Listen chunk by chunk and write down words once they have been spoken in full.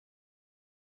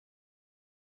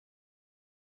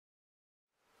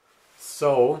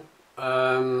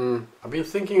I've been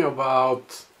thinking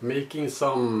about making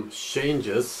some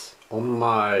changes on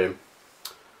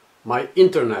my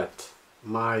internet,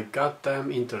 my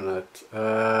goddamn internet.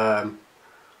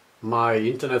 My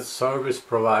internet service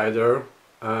provider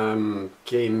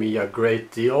gave me a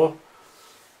great deal,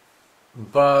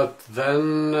 but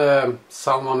then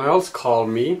someone else called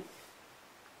me,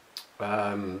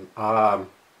 a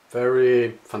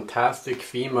very fantastic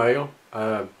female,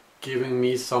 giving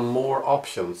me some more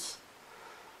options.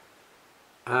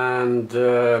 And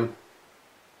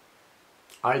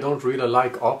I don't really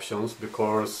like options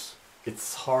because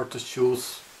it's hard to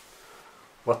choose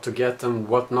what to get and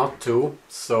what not to,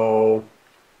 so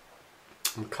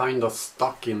I'm kind of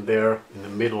stuck in there in the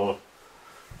middle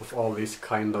of all this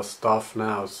kind of stuff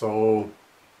now. So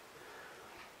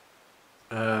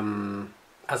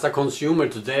as a consumer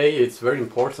today, it's very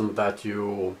important that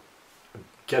you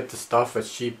get the stuff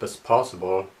as cheap as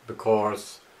possible,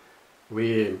 because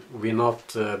we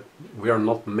are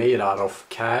not made out of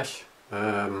cash.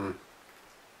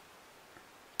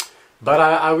 But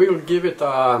I will give it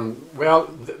well,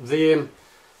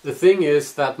 the thing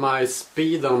is that my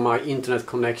speed on my internet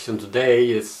connection today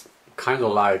is kind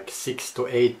of like 6 to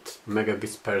 8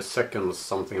 megabits per second,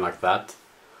 something like that.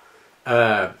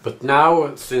 But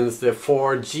now, since the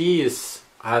 4G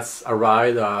has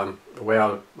arrived,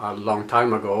 well, a long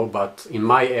time ago, but in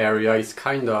my area it's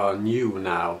kind of new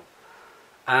now.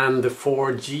 And the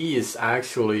 4G is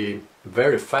actually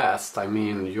very fast. I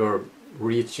mean, you're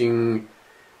reaching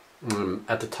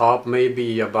at the top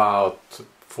maybe about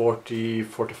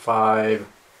 45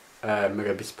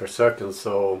 megabits per second.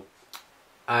 So,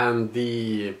 and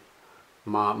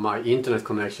my internet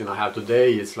connection I have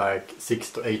today is like 6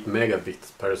 to 8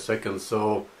 megabits per second.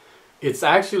 So it's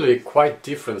actually quite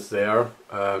different there.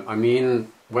 I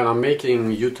mean, when I'm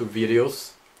making YouTube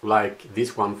videos like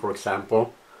this one, for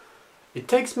example, it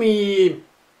takes me,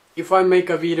 if I make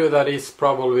a video that is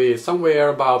probably somewhere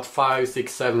about 5,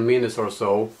 6, 7 minutes or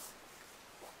so,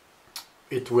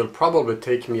 it will probably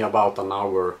take me about an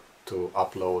hour to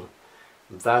upload.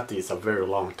 That is a very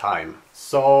long time.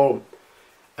 So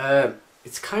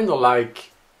it's kind of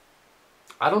like,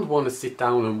 I don't want to sit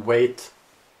down and wait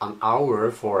an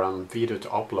hour for a video to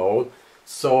upload.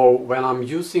 So when I'm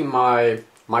using my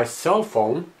cell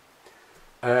phone,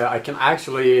 I can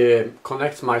actually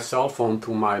connect my cell phone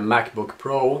to my MacBook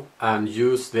Pro and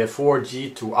use the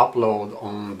 4G to upload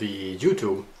on the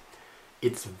YouTube.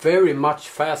 It's very much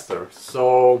faster.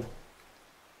 So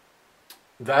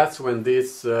that's when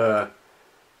this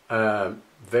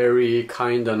very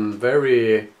kind and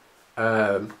very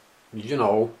you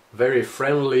know, very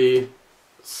friendly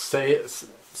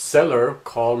seller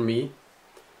called me.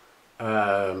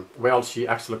 Well, she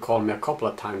actually called me a couple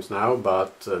of times now,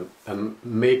 but and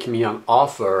make me an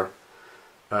offer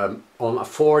on a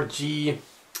 4G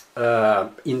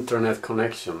internet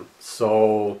connection.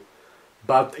 So,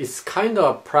 but it's kind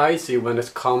of pricey when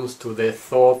it comes to the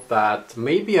thought that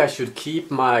maybe I should keep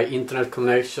my internet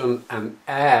connection and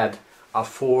add a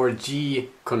 4G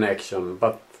connection.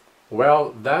 But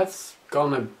well, that's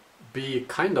gonna be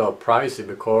kind of pricey,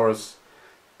 because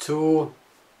 2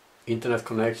 internet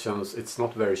connections, it's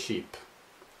not very cheap.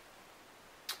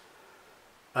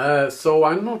 So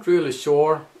I'm not really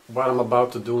sure what I'm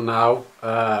about to do now.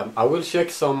 I will check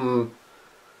some,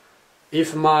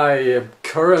 if my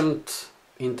current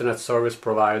internet service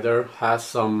provider has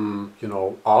some, you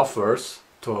know, offers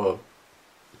to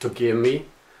give me.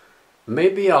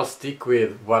 Maybe I'll stick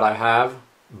with what I have,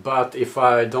 but if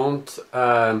I don't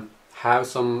have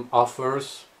some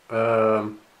offers,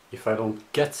 if I don't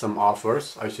get some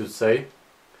offers, I should say,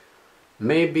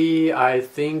 maybe I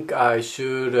think I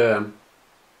should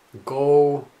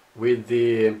go with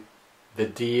the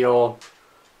deal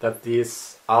that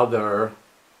this other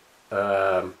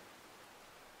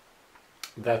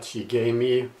that she gave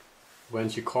me when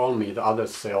she called me, the other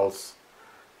sales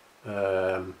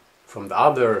from the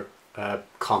other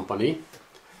company.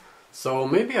 So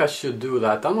maybe I should do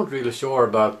that. I'm not really sure,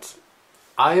 but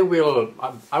I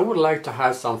would like to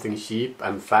have something cheap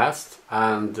and fast,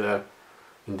 and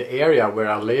in the area where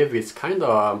I live, it's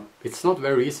it's not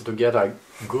very easy to get a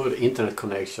good internet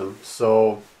connection.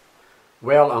 So,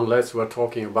 well, unless we're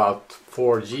talking about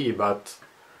 4G, but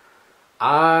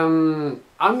I'm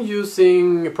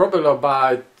using probably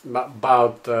about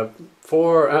about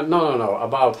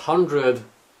 100,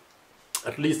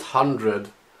 at least 100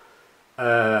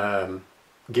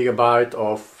 gigabyte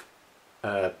of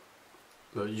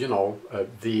you know,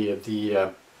 the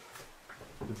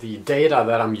data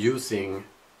that I'm using,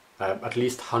 at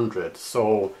least 100.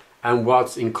 So, and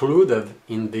what's included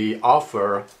in the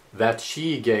offer that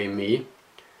she gave me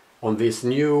on this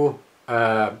new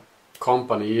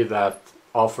company that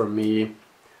offer me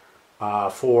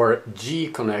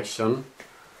 4G connection.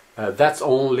 That's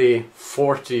only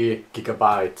 40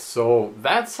 gigabytes, so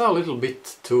that's a little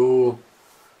bit too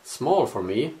small for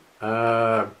me,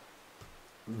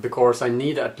 because I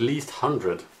need at least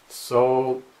 100,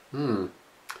 so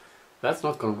that's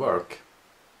not gonna work.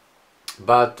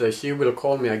 But she will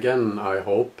call me again, I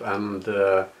hope, and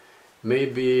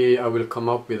maybe I will come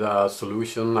up with a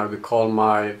solution. I will call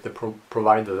the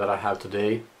provider that I have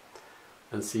today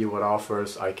and see what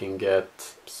offers I can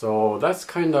get. So that's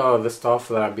kind of the stuff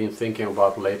that I've been thinking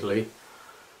about lately.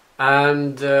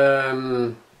 And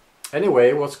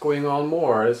anyway, what's going on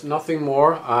more? It's nothing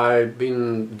more. I've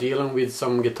been dealing with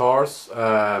some guitars.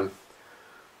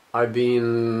 I've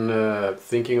been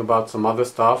thinking about some other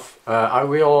stuff. I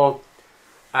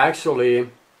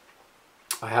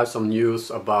have some news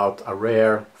about a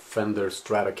rare Fender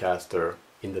Stratocaster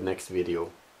in the next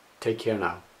video. Take care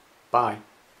now. Bye.